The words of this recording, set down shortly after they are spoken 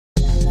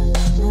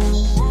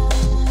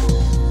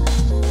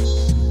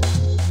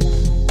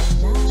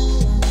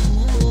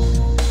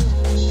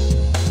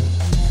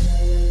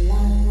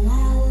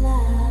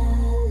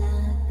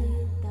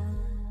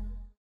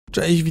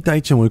Cześć,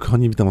 witajcie moi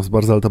kochani, witam was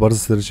bardzo, ale to bardzo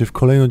serdecznie w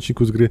kolejnym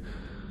odcinku z gry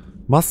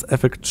Mass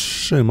Effect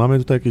 3. Mamy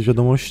tutaj jakieś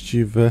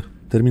wiadomości w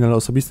terminale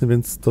osobistym,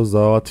 więc to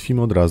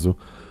załatwimy od razu.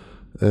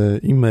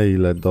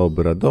 E-maile,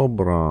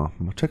 dobra.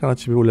 Czeka na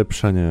ciebie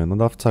ulepszenie.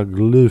 Nadawca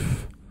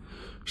glyf.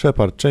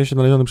 Shepard, część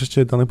odnalezione przez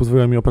ciebie danych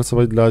pozwoliła mi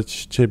opracować dla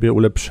ciebie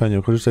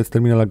ulepszenie. Korzystaj z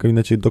terminala w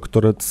gabinecie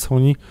Dr.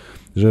 Sony,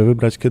 żeby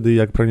wybrać kiedy i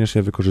jak pragniesz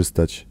je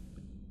wykorzystać.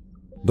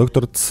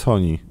 Dr.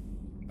 Sony.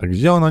 A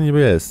gdzie ona niby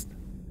jest?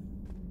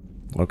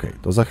 Okej,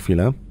 to za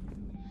chwilę.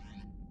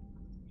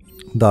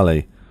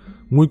 Dalej.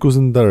 Mój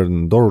kuzyn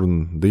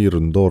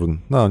Dorn.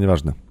 No,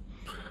 nieważne.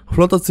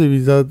 Flota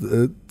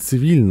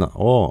cywilna.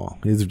 O,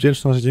 jest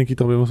wdzięczna, że dzięki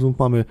tobie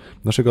mamy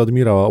naszego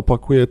admirała.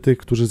 Opakuje tych,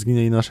 którzy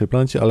zginęli na naszej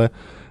plancie, ale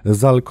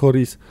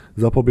Zalkoris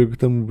zapobiegł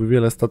temu, by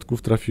wiele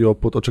statków trafiło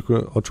pod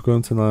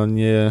oczekujące na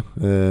nie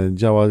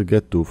działa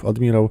gettów.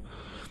 Admirał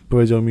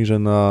powiedział mi, że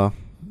na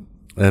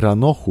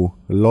Ranochu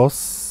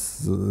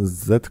los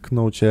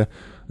zetknął cię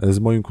z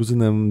moim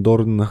kuzynem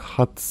Dorn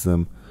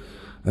Hudsem.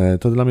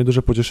 To dla mnie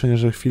duże pocieszenie,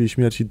 że w chwili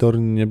śmierci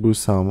Dorn nie był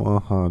sam.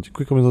 Aha,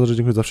 dziękuję komentatorze,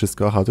 dziękuję za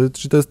wszystko. Aha,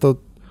 czy to jest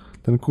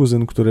ten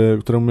kuzyn,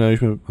 któremu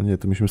mieliśmy... A nie,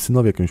 to mieliśmy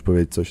synowi jakimś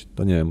powiedzieć coś.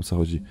 To nie wiem, o co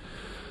chodzi.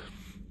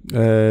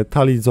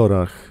 Tali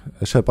Zorach.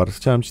 Shepard,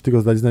 chciałem ci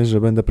tylko zdać znać,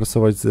 że będę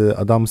pracować z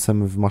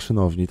Adamsem w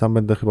maszynowni. Tam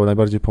będę chyba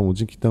najbardziej pomóc.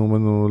 Dzięki temu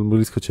będę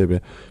blisko ciebie.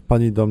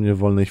 Pani do mnie w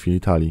wolnej chwili,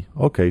 Tali.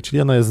 Okej,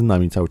 czyli ona jest z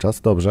nami cały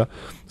czas. Dobrze.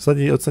 W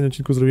ostatnim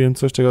odcinku zrobiłem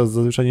coś, czego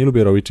zazwyczaj nie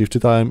lubię robić, czyli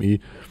wczytałem i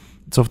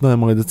cofnąłem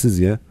moje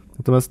decyzje.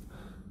 Natomiast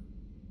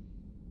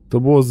to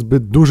było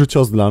zbyt duży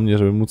cios dla mnie,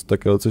 żeby móc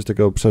coś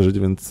takiego przeżyć,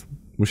 więc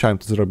musiałem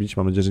to zrobić.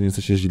 Mam nadzieję, że nie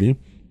jesteście źli.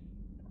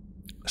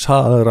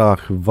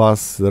 Szarach,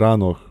 was,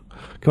 Ranoch.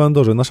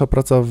 Komandorze, nasza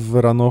praca w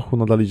Ranochu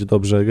nadal idzie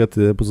dobrze.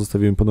 Gety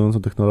pozostawiły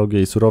imponującą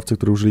technologię i surowce,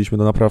 które użyliśmy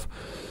do napraw.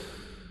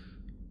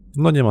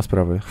 No nie ma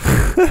sprawy.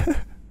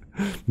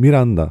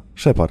 Miranda,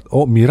 Shepard.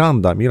 O,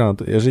 Miranda,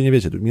 jeżeli nie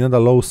wiecie, Miranda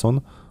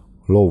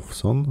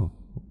Lawson,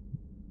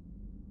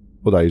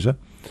 bodajże.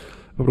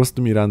 Po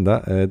prostu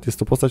Miranda. Jest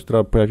to postać,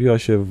 która pojawiła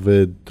się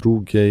w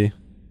drugiej...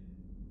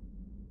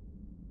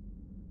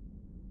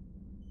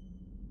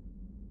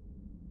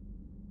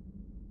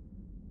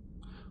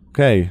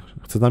 Okej,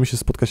 chce z nami się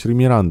spotkać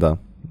Miranda.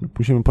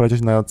 Musimy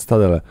polecieć na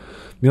Cytadelę.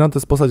 Miranda to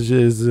jest postać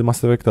z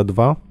Mass Effecta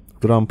 2,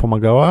 która nam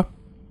pomagała,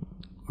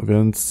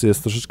 więc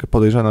jest troszeczkę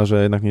podejrzana,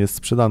 że jednak nie jest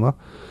sprzedana,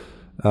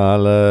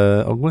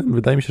 ale ogólnie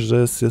wydaje mi się, że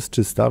jest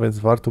czysta, więc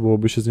warto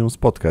byłoby się z nią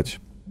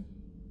spotkać.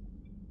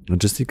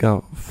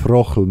 Jessica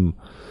Frochlm.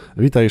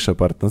 Witaj,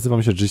 Shepard.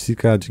 Nazywam się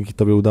Jessica. Dzięki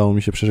tobie udało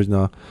mi się przeżyć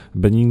na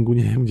Benningu.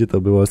 Nie wiem, gdzie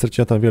to było.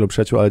 Straciłem tam wielu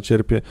przyjaciół, ale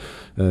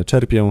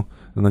czerpię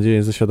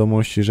nadzieję ze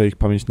świadomości, że ich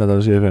pamięć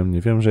nadal żyje we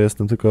mnie. Wiem, że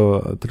jestem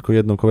tylko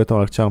jedną kobietą,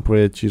 ale chciałam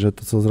powiedzieć ci, że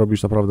to, co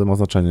zrobisz, naprawdę ma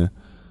znaczenie.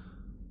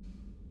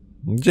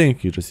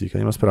 Dzięki, Jessica.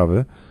 Nie ma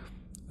sprawy.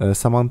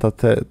 Samantha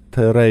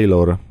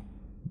TRAYNOR.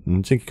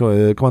 Dzięki,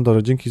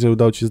 komandorze, dzięki, że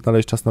udało ci się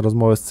znaleźć czas na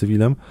rozmowę z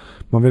cywilem.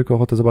 Mam wielką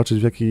ochotę zobaczyć,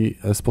 w jaki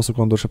sposób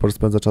komandor Shepard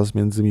spędza czas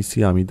między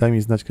misjami. Daj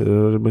mi znać,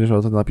 że będziesz miał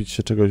ochotę napić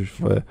się czegoś w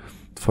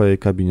twojej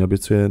kabinie.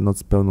 Obiecuję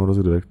noc pełną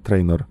rozgrywek.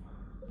 TRAYNOR.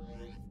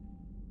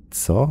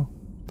 Co?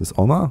 To jest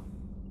ona?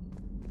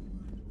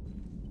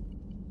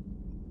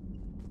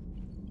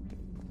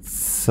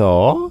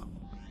 Co?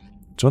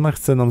 Czy ona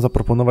chce nam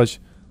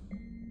zaproponować...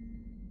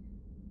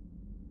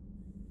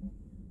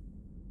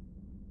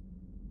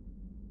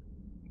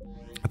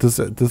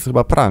 To jest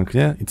chyba prank,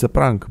 nie? It's a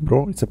prank,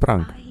 bro. It's a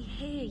prank. I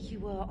hear you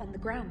were on the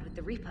ground with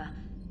the Reaper.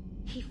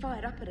 He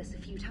fired up at us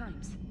a few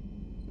times.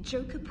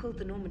 Joker pulled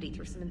the Normandy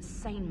through some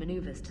insane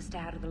maneuvers to stay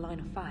out of the line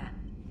of fire.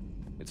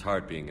 It's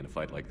hard being in a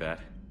fight like that,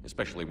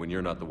 especially when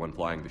you're not the one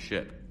flying the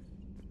ship.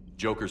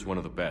 Joker's one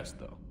of the best,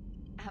 though.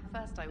 At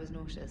first I was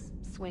nauseous,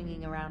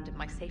 swinging around in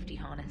my safety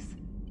harness.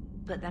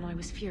 But then I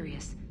was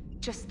furious.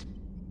 Just...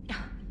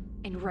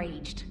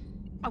 enraged.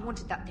 I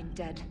wanted that thing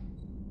dead.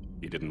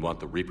 You didn't want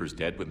the Reapers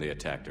dead when they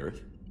attacked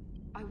Earth?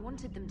 I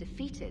wanted them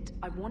defeated.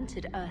 I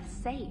wanted Earth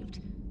saved.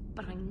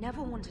 But I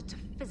never wanted to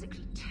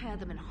physically tear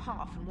them in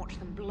half and watch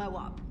them blow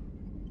up.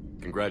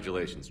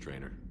 Congratulations,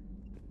 Trainer.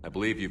 I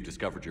believe you've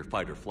discovered your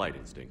fight-or-flight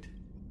instinct.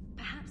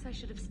 Perhaps I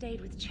should have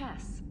stayed with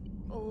chess.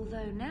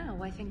 Although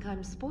now I think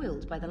I'm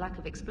spoiled by the lack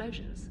of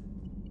explosions.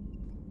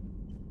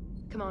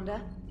 Commander?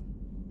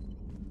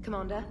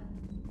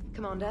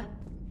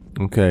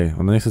 Okej,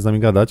 ona nie chce z nami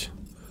gadać.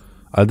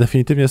 Ale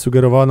definitywnie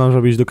sugerowała nam,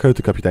 żeby iść do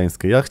kajuty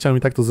kapitańskiej. Ja chciałem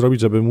i tak to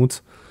zrobić, żeby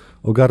móc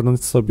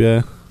ogarnąć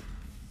sobie...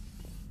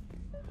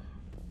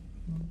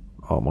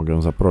 O, mogę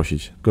ją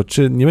zaprosić. Tylko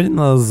czy nie będzie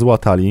na nas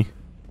złatali?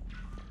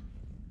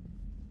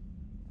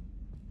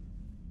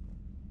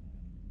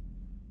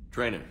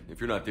 Trainer,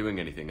 if you're not doing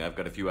anything, I've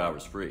got a few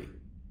hours free.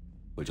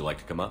 Would you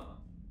like to come up?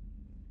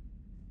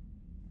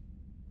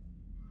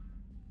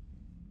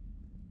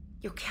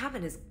 Your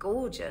cabin is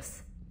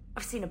gorgeous.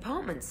 I've seen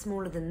apartments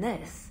smaller than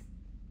this.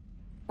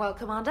 Well,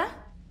 Commander,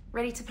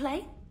 ready to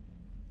play?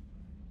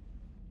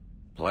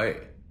 Play?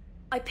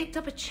 I picked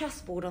up a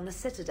chessboard on the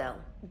Citadel.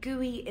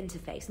 GUI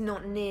interface,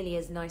 not nearly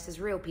as nice as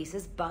real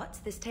pieces, but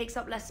this takes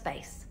up less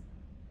space.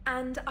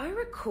 And I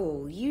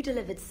recall you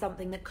delivered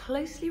something that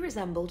closely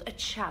resembled a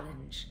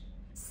challenge.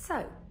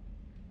 So,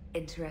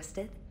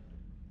 interested?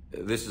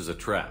 This is a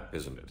trap,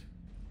 isn't it?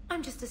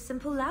 I'm just a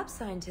simple lab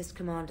scientist,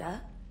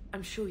 Commander.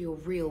 I'm sure your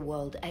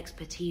real-world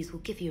expertise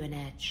will give you an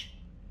edge.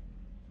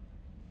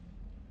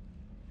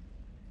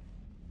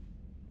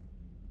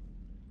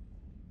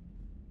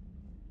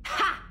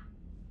 Ha!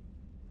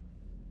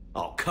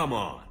 Oh, come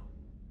on!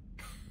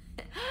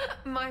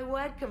 My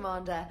word,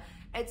 Commander.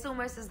 It's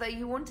almost as though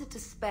you wanted to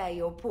spare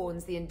your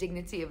pawns the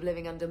indignity of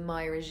living under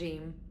my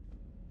regime.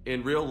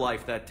 In real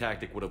life, that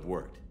tactic would have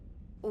worked.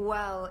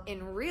 Well,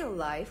 in real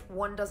life,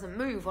 one doesn't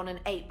move on an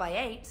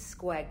 8x8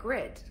 square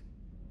grid.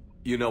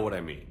 You know what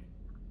I mean.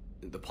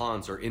 The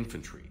pawns are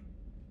infantry.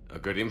 A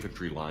good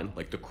infantry line,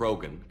 like the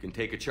Krogan, can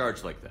take a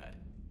charge like that.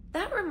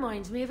 That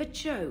reminds me of a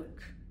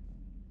joke.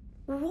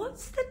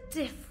 What's the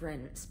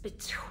difference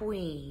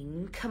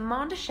between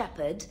Commander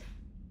Shepard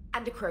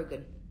and a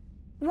Krogan?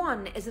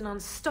 One is an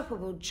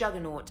unstoppable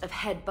juggernaut of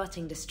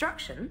head-butting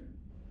destruction.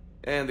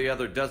 And the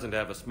other doesn't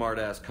have a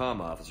smart-ass comm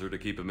officer to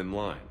keep him in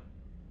line.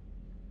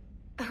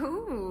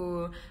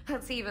 Ooh,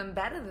 that's even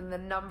better than the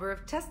number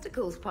of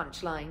testicles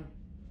punchline.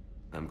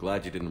 I'm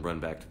glad you didn't run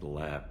back to the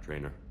lab,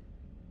 Traynor.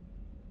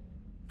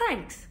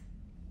 Thanks.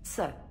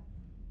 So,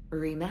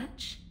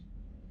 rematch?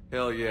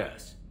 Hell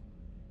yes.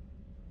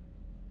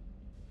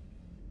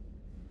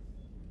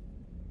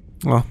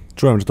 O,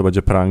 czułem, że to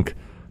będzie prank.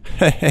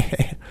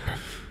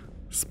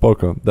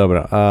 Spoko,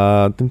 dobra,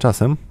 a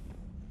tymczasem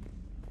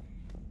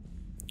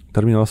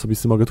terminal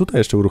osobisty mogę tutaj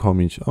jeszcze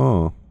uruchomić.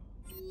 O.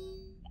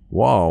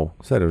 Wow,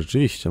 serio,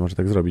 rzeczywiście, może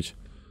tak zrobić.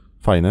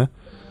 Fajne.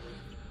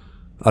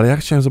 Ale ja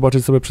chciałem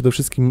zobaczyć sobie przede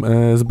wszystkim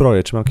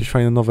zbroję, czy mam jakieś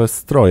fajne nowe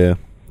stroje.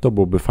 To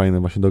byłoby fajne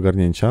właśnie do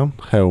ogarnięcia.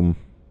 Hełm.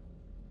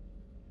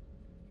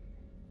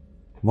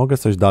 Mogę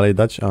coś dalej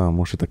dać? A,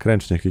 muszę tak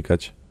ręcznie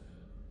klikać.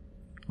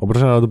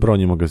 Obrażenia od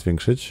broni mogę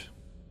zwiększyć.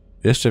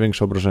 Jeszcze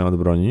większe obrażenia od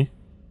broni.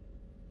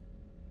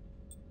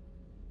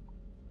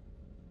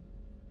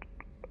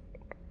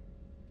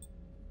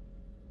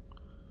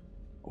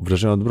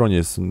 Obrażenia od broni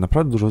jest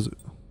naprawdę dużo...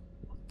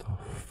 What the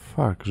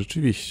fuck,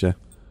 rzeczywiście.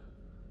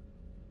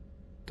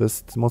 To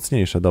jest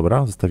mocniejsze,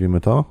 dobra,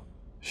 zostawimy to.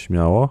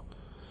 Śmiało.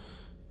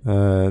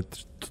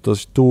 To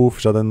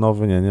tułów, żaden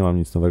nowy, nie mam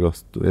nic nowego,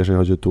 jeżeli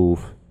chodzi o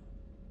tułów.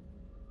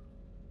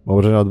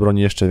 Obrażenia od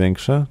broni jeszcze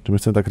większe? Czy my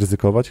chcemy tak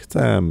ryzykować?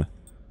 Chcemy.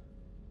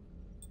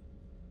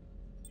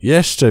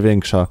 Jeszcze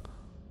większa.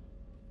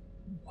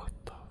 What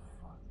the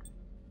fuck?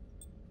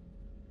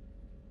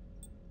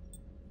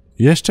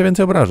 Jeszcze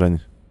więcej obrażeń.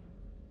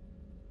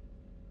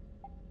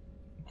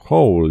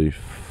 Holy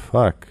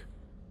fuck.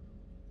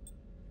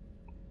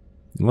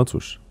 No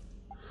cóż.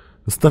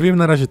 Zostawiłem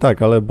na razie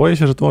tak, ale boję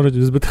się, że to może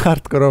być zbyt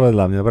hardkorowe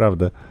dla mnie,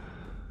 naprawdę.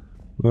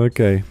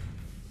 Okej.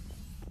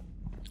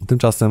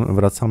 Tymczasem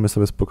wracamy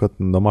sobie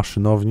spokojnie do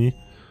maszynowni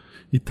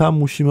i tam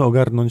musimy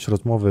ogarnąć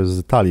rozmowę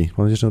z Tali.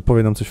 Mam nadzieję, że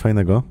powie nam coś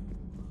fajnego.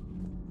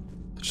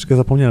 Troszeczkę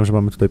zapomniałem, że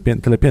mamy tutaj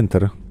tyle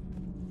pięter.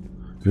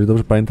 Jeżeli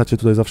dobrze pamiętacie,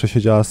 tutaj zawsze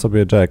siedziała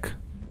sobie Jack.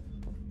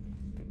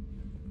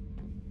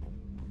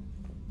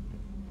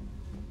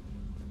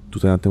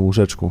 Tutaj na tym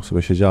łóżeczku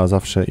sobie siedziała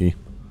zawsze i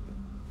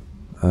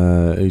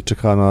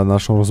czekała na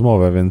naszą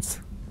rozmowę,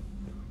 więc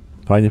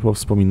fajnie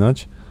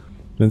powspominać.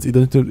 Więc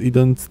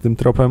idąc tym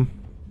tropem,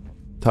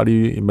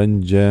 Tali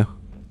będzie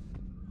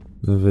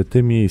w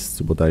tym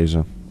miejscu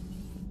bodajże.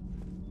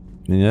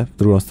 Nie, w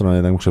drugą stronę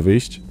jednak muszę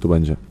wyjść. Tu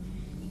będzie.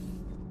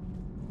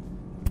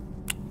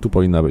 Tu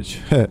powinna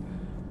być.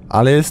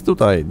 Ale jest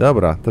tutaj,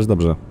 dobra, też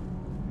dobrze.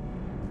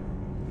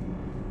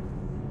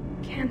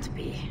 Can't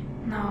be.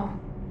 No.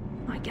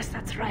 I guess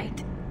that's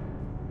right.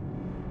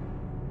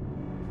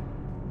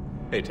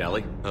 Hey,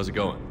 Tali, how's it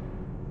going?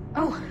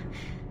 Oh,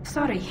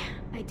 sorry.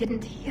 I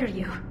didn't hear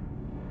you.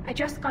 I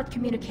just got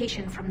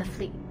communication from the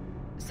fleet.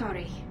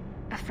 Sorry.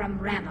 From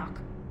NOC.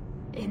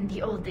 In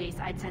the old days,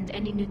 I'd send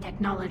any new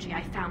technology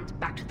I found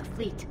back to the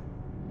fleet.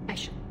 I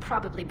should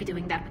probably be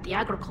doing that with the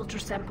agriculture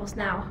samples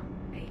now.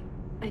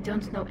 I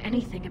don't know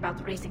anything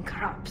about raising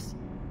crops.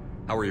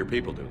 How are your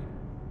people doing?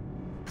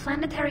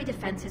 Planetary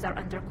defenses are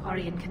under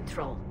Quarian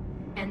control,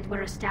 and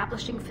we're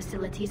establishing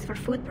facilities for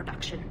food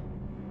production.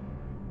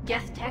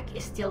 Geth tech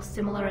is still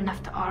similar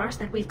enough to ours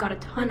that we've got a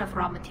ton of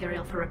raw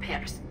material for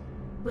repairs.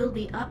 We'll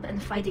be up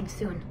and fighting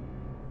soon.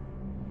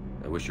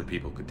 I wish your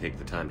people could take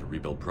the time to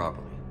rebuild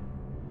properly.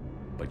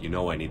 But you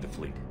know I need the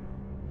fleet.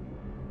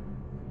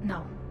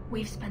 No,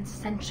 we've spent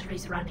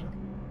centuries running.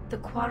 The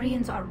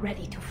Quarians are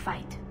ready to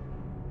fight.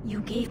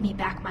 You gave me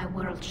back my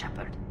world,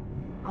 Shepard.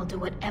 I'll do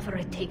whatever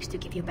it takes to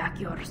give you back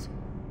yours.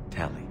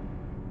 Tali.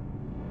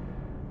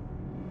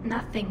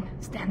 Nothing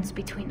stands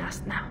between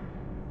us now.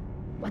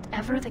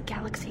 Whatever the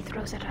galaxy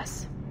throws at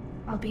us,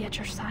 I'll be at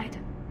your side.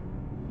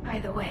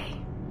 By the way,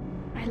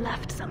 I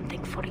left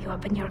something for you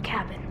up in your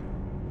cabin.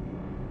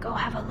 Go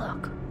have a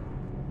look.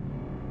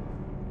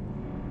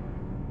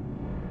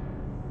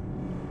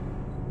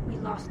 We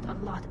lost a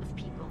lot of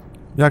people.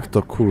 Jak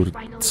to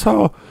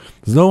co?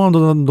 Znowu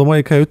mam do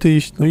mojej kajuty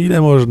iść? No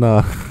ile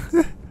można?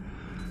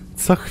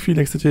 Co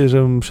chwilę chcecie,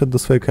 żebym szedł do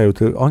swojej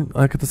kajuty.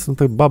 Jakie to są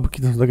te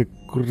babki, to są takie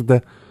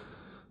kurde...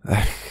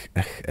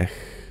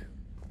 Ech.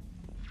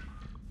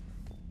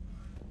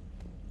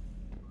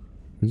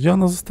 Gdzie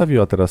ona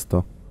zostawiła teraz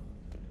to?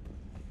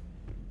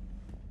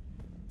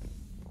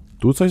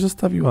 Tu coś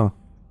zostawiła?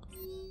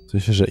 W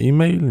sensie, że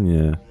e-mail?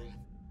 Nie.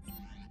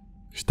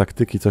 Jakieś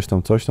taktyki, coś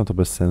tam, to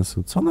bez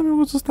sensu. Co ona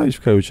miała zostawić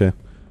w kajucie?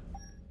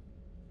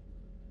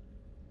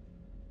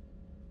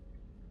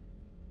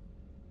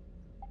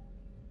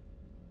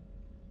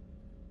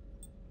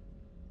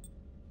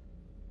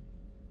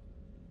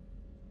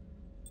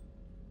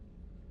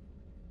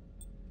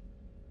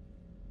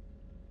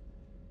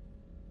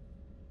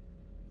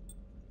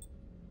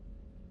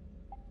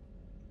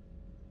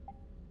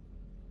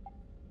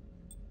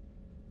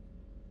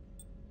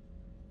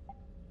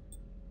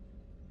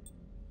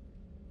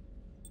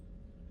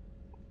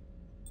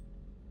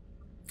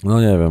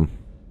 No nie wiem.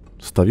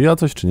 Zostawiła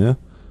coś, czy nie?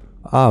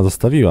 A,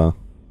 zostawiła.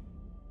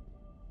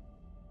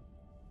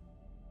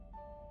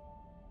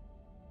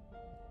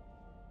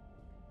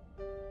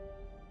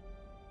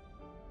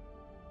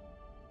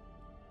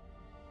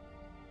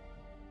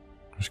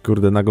 Jakąś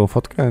kurde nagą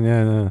fotkę?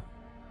 Nie.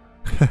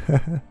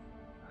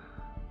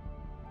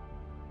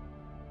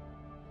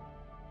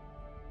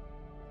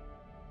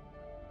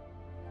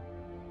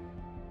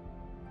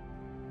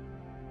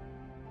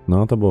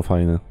 No, to było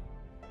fajne.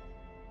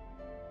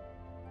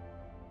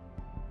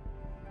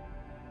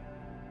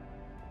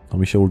 To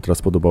mi się ultra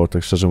spodobało,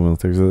 tak szczerze mówiąc.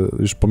 Także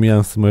już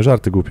pomijając moje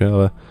żarty głupie,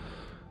 ale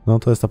no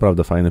to jest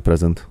naprawdę fajny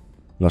prezent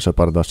dla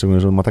Sheparda. Szczególnie,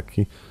 że on ma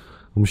taki...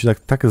 On musi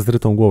tak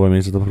zrytą głowę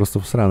mieć, że to po prostu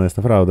wsrane jest,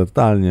 naprawdę,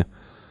 totalnie.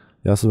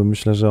 Ja sobie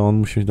myślę, że on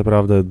musi mieć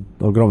naprawdę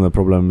ogromne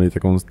problemy i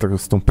taką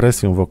z tą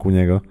presją wokół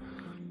niego.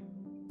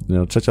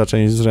 No, trzecia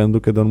część z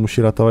rzędu, kiedy on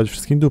musi ratować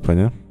wszystkim dupę,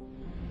 nie?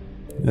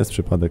 Jest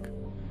przypadek.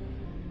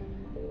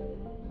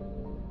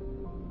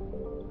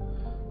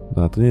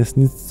 No, to nie jest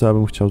nic, co ja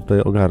bym chciał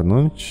tutaj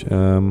ogarnąć.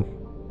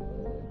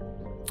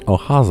 O,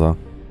 Haza.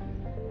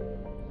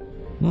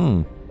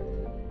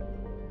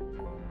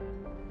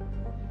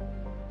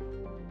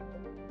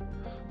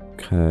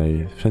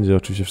 Okej. Wszędzie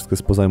oczywiście wszystko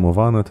jest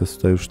pozajmowane. To jest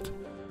tutaj już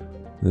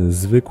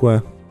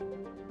zwykłe.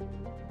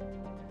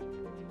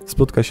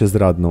 Spotka się z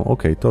radną.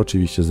 Okej, to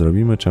oczywiście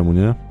zrobimy. Czemu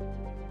nie?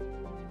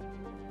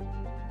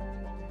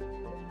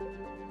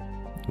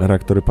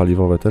 Reaktory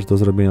paliwowe też do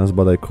zrobienia.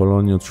 Zbadaj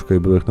kolonię. Odszukaj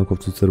byłych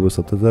naukowców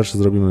Cerberusa. To też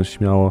zrobimy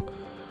śmiało.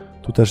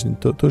 Tu też,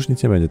 to już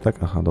nic nie będzie, tak?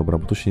 Aha, dobra,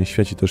 bo tu się nie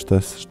świeci, to już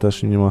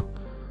też nie ma...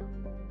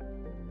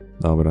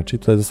 Dobra, czyli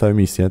tutaj zostały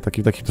misje.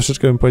 Taki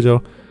troszeczkę bym powiedział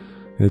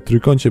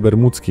trójkącie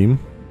bermudzkim.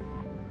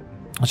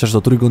 Chociaż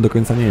to trójkąt do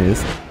końca nie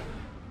jest.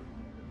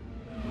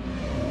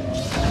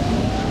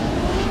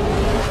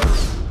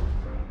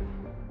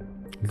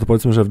 To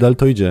powiedzmy, że w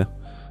deltoidzie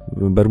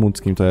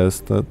bermudzkim to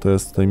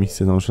jest te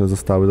misje, które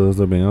zostały do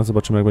zrobienia.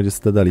 Zobaczymy, jak będzie z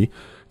Dedeli.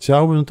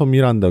 Chciałbym tą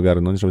Mirandę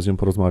ogarnąć, żeby z nią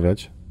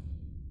porozmawiać.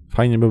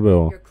 Fajnie by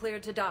było. You're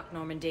cleared to dock,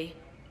 Normandy.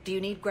 Do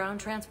you need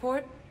ground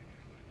transport?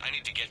 I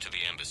need to get to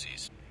the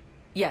embassies.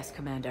 Yes,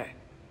 Commander.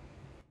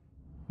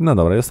 No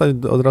dobra,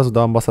 od razu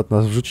do ambasad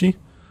nas wrzuci,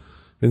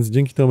 więc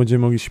dzięki temu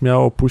będziemy mogli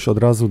śmiało pójść od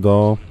razu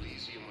do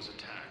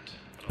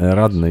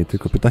radnej.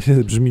 Tylko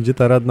pytanie brzmi, gdzie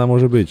ta radna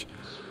może być?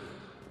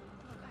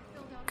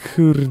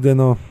 Kurde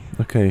no,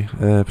 okej.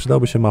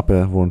 Przydałoby się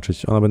mapę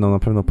włączyć. Ona by nam na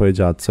pewno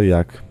powiedziała co i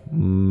jak.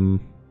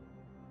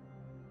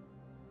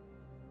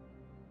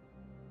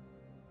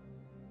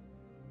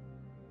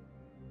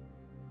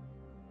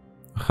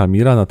 Aha,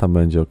 Mirana tam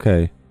będzie,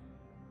 okej.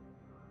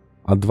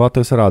 A 2 to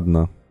jest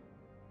radna.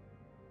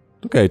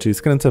 Okej, czyli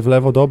skręcę w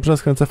lewo dobrze,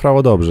 skręcę w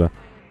prawo dobrze.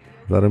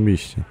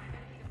 Zarobiście.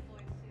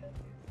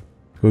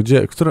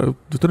 Gdzie,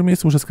 w którym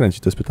miejscu muszę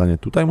skręcić? To jest pytanie.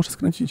 Tutaj muszę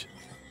skręcić?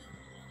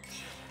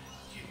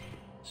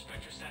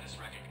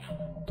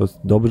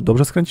 To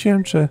dobrze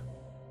skręciłem, czy...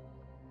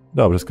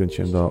 Dobrze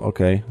skręciłem,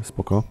 okej,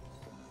 spoko.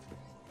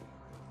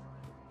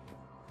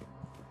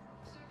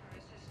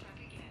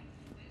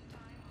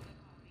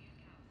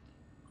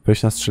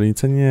 Wejść na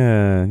strzelnicę?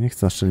 Nie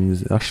chcę na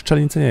strzelnicę. A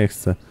strzelnicę nie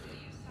chcę.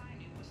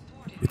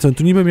 I co,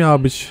 tu niby miała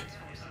być...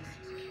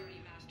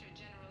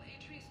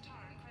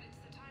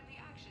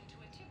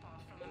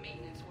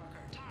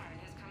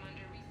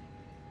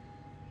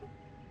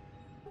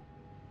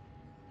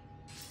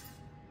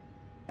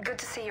 Good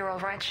to see you're all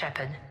right,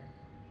 Shepard.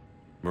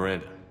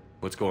 Miranda,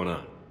 what's going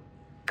on?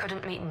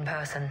 Couldn't meet in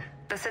person.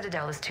 The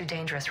Citadel is too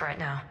dangerous right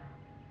now.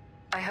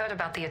 I heard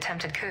about the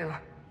attempted coup.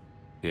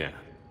 Yeah.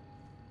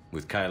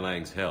 With Kai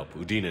Lang's help,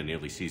 Udina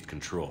nearly seized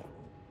control.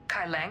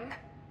 Kai Leng?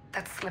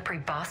 That slippery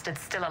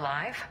bastard's still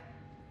alive?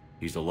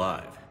 He's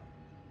alive,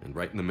 and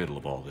right in the middle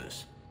of all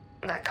this.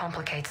 That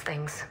complicates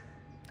things.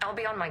 I'll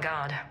be on my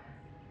guard.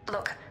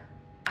 Look,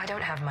 I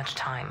don't have much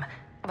time,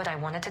 but I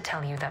wanted to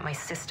tell you that my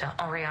sister,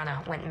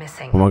 Oriana, went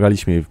missing.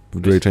 Pomagaliśmy jej w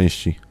drugiej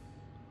części.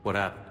 What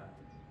happened?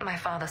 My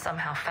father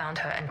somehow found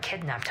her and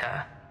kidnapped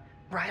her.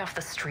 Right off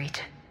the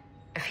street.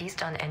 If he's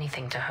done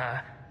anything to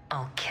her,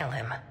 I'll kill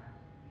him.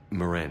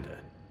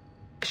 Miranda.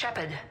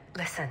 Shepard,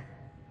 listen.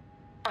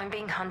 I'm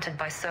being hunted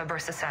by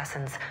Cerberus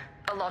assassins.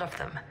 A lot of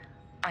them.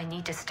 I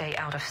need to stay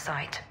out of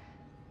sight.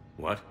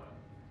 What?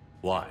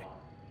 Why?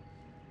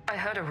 I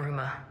heard a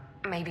rumor,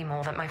 maybe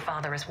more, that my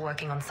father is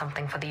working on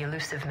something for the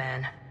elusive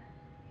man.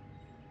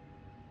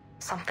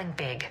 Something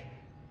big.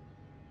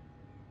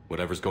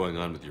 Whatever's going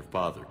on with your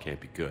father can't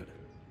be good.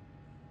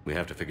 We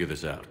have to figure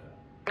this out.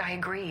 I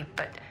agree,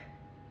 but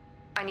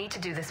I need to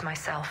do this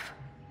myself.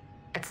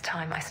 It's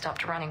time I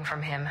stopped running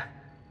from him.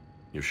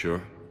 You're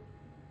sure?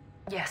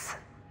 Yes.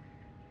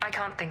 I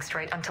can't think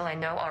straight until I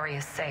know Ori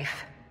is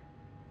safe.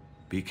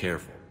 Be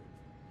careful.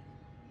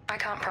 I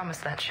can't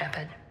promise that,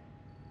 Shepard.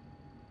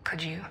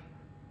 Could you?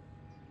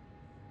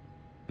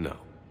 No.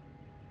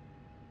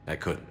 I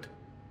couldn't.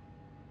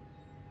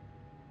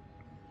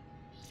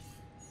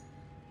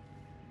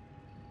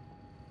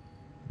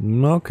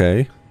 No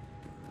okej.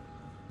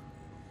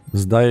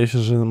 Zdaje się,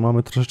 że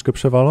mamy troszeczkę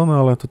przewalone,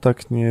 ale to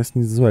tak nie jest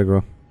nic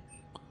złego.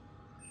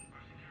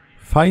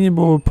 Fajnie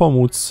byłoby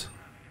pomóc.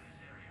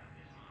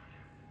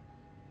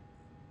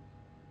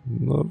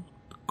 No,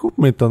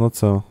 kupmy to, no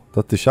co?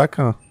 Za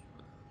tysiaka?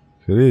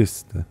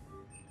 Chryste.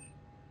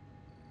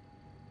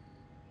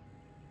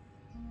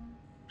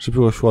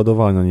 Szybkość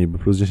ładowania niby,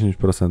 plus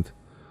 10%.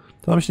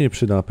 To nam się nie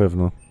przyda na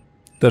pewno.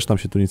 Też nam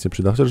się tu nic nie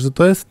przyda. Chociaż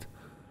to jest...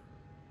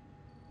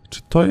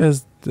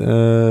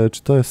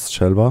 Czy to jest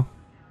strzelba?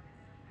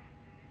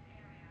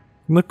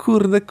 No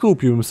kurde,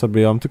 kupiłbym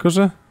sobie ją, tylko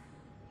że...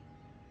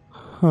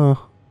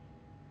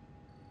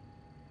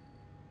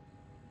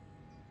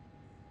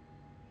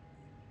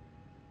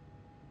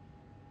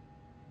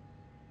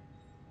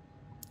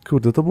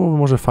 Kurde, to byłoby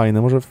może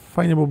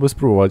fajnie byłoby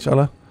spróbować,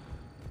 ale...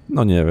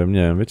 No nie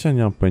wiem, wiecie,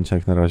 nie mam pojęcia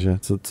jak na razie,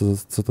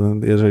 co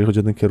ten, jeżeli chodzi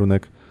o ten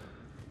kierunek.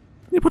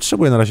 Nie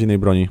potrzebuję na razie innej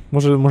broni.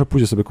 Może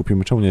później sobie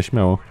kupimy, czemu nie,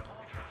 śmiało.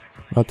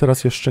 A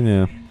teraz jeszcze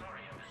nie.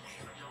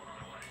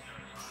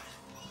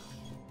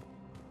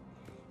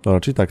 Dobra,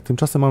 czyli tak,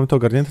 tymczasem mamy to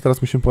ogarnięte,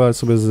 teraz musimy pogadać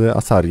sobie z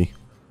Asari.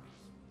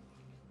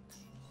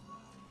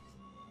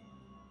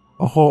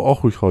 O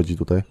chuj chodzi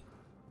tutaj.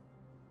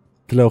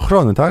 Tyle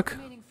ochrony, tak?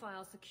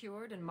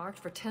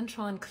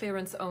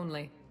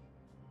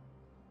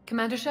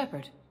 Commander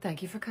Shepard,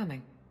 thank you for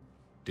coming.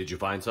 Did you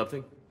find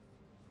something?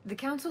 The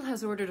Council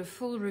has ordered a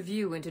full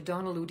review into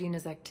Donald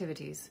Udina's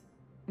activities.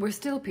 We're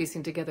still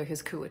piecing together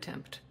his coup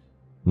attempt.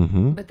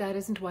 But that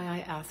isn't why I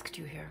asked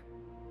you here.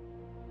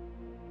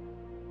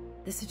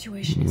 The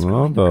situation is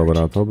No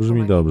dobra, to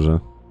brzmi dobrze.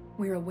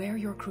 We're aware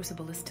your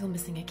crucible is still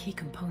missing a key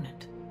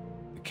component.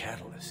 The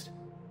catalyst.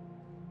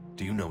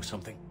 Do you know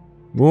something?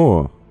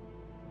 O.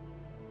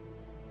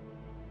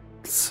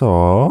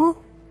 Co?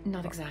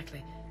 Not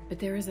exactly, but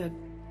there is a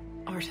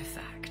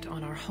artifact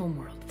on our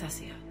homeworld,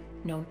 Thessia,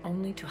 known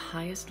only to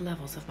highest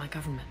levels of my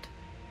government.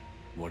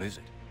 What is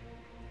it?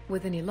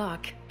 With any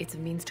luck, it's a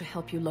means to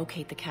help you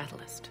locate the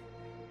catalyst.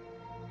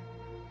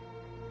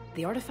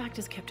 The artifact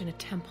is kept in a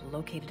temple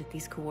located at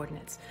these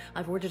coordinates.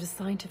 I've ordered a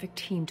scientific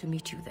team to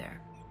meet you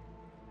there.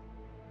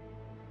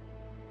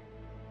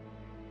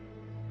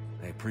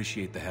 I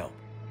appreciate the help.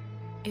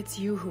 It's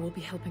you who will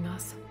be helping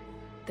us.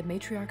 The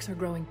matriarchs are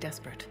growing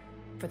desperate.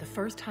 For the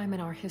first time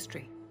in our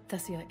history,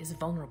 Thessia is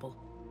vulnerable.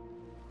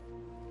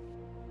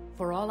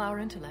 For all our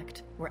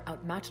intellect, we're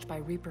outmatched by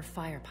Reaper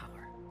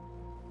firepower.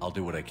 I'll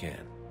do what I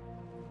can.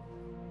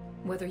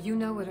 Whether you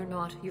know it or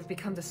not, you've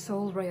become the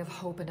sole ray of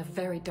hope in a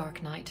very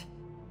dark night.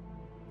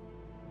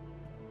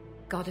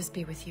 Goddess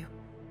be with you.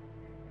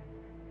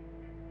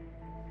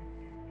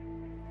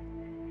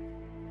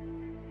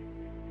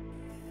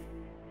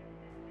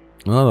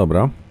 No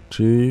dobra,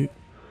 czyli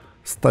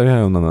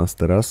stawiają na nas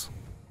teraz.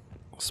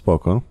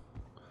 Spoko.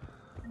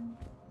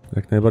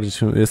 Jak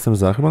najbardziej jestem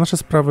za. Chyba nasze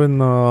sprawy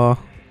na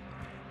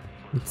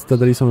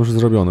Cytadeli są już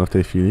zrobione w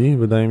tej chwili.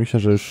 Wydaje mi się,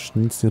 że już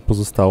nic nie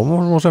pozostało.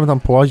 Możemy tam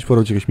połazić,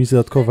 porobić jakieś misje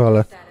dodatkowe,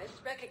 ale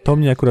to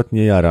mnie akurat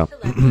nie jara.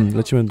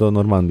 Lecimy do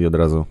Normandii od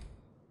razu.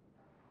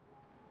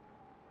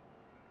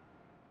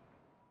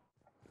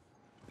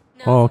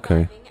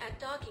 Okej.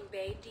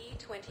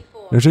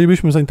 Jeżeli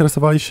byśmy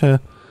zainteresowali się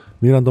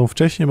Mirandą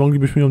wcześniej,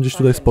 moglibyśmy ją gdzieś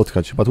tutaj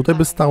spotkać. Chyba tutaj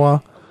by stała,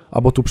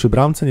 albo tu przy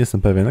bramce, nie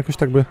jestem pewien. Jakoś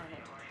tak by...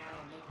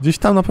 Gdzieś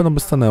tam na pewno by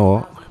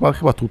stanęło.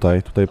 Chyba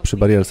tutaj przy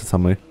barierce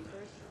samej.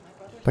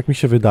 Tak mi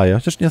się wydaje.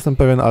 Chociaż nie jestem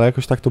pewien, ale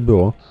jakoś tak to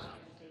było.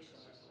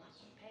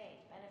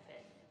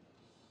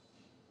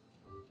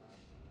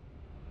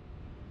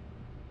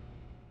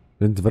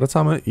 Więc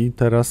wracamy i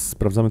teraz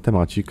sprawdzamy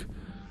temacik.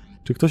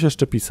 Czy ktoś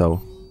jeszcze pisał?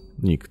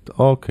 Nikt.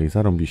 Okej,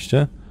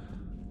 zarąbiście.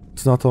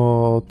 Co na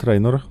to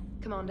TRAYNOR?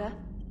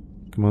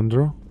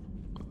 Commander?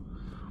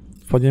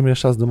 Wpadniemy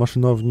jeszcze raz do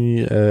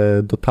maszynowni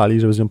do Tali,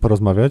 żeby z nią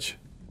porozmawiać.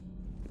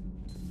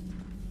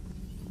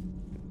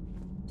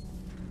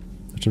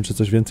 O czym czy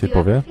coś więcej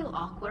powie? Feel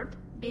awkward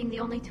being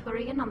the only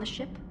Turian on the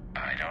ship?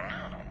 I don't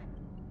know.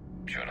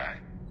 Should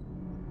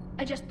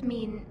I? I just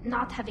mean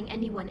not having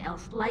anyone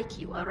else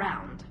like you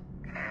around.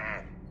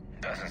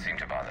 Doesn't seem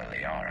to bother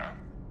Liara.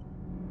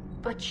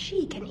 But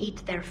she can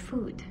eat their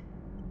food.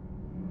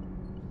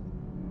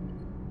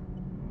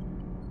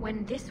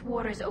 When this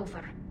war is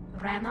over,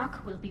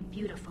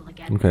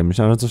 Okej,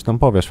 myślałem, że coś tam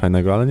powiesz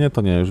fajnego, ale nie,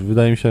 to nie. Już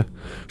wydaje mi się,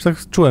 że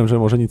tak czułem, że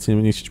może nic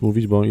nie chcieć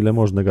mówić, bo ile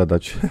można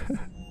gadać.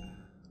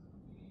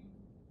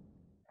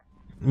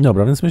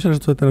 Dobra, więc myślę, że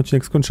tutaj ten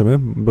odcinek skończymy,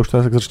 bo już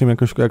teraz jak zaczniemy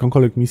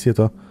jakąkolwiek misję,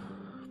 to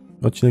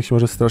odcinek się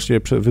może strasznie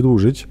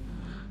wydłużyć.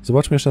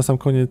 Zobaczmy jeszcze na sam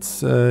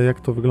koniec,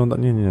 jak to wygląda.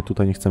 Nie,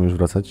 tutaj nie chcemy już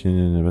wracać.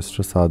 Nie, bez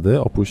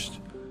przesady.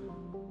 Opuść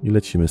i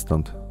lecimy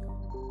stąd.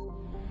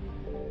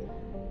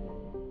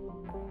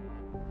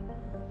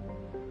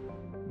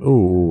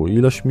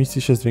 Ilość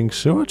misji się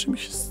zwiększyła, czy mi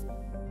się...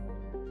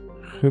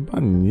 Chyba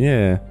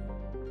nie.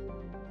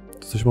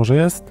 To coś może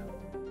jest?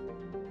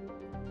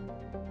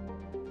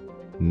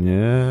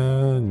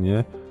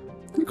 Nie.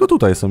 Tylko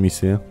tutaj są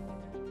misje.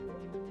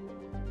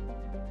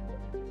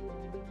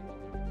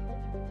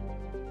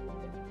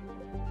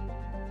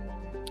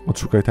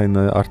 Odszukaj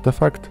tajny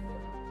artefakt.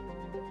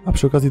 A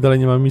przy okazji dalej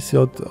nie ma misji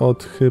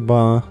od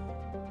chyba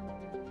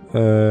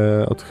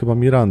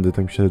Mirandy,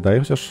 tak mi się wydaje,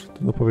 chociaż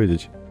trudno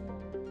powiedzieć.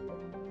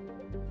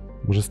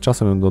 Może z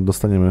czasem ją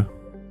dostaniemy.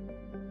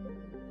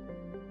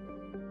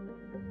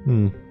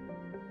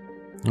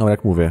 No,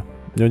 jak mówię,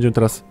 nie będziemy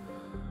teraz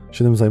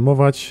się tym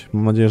zajmować.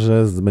 Mam nadzieję,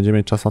 że będziemy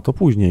mieć czas na to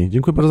później.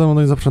 Dziękuję bardzo za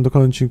oglądanie. Zapraszam do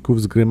kolejnych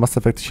odcinków z gry Mass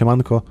Effect.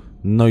 Siemanko,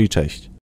 no i cześć.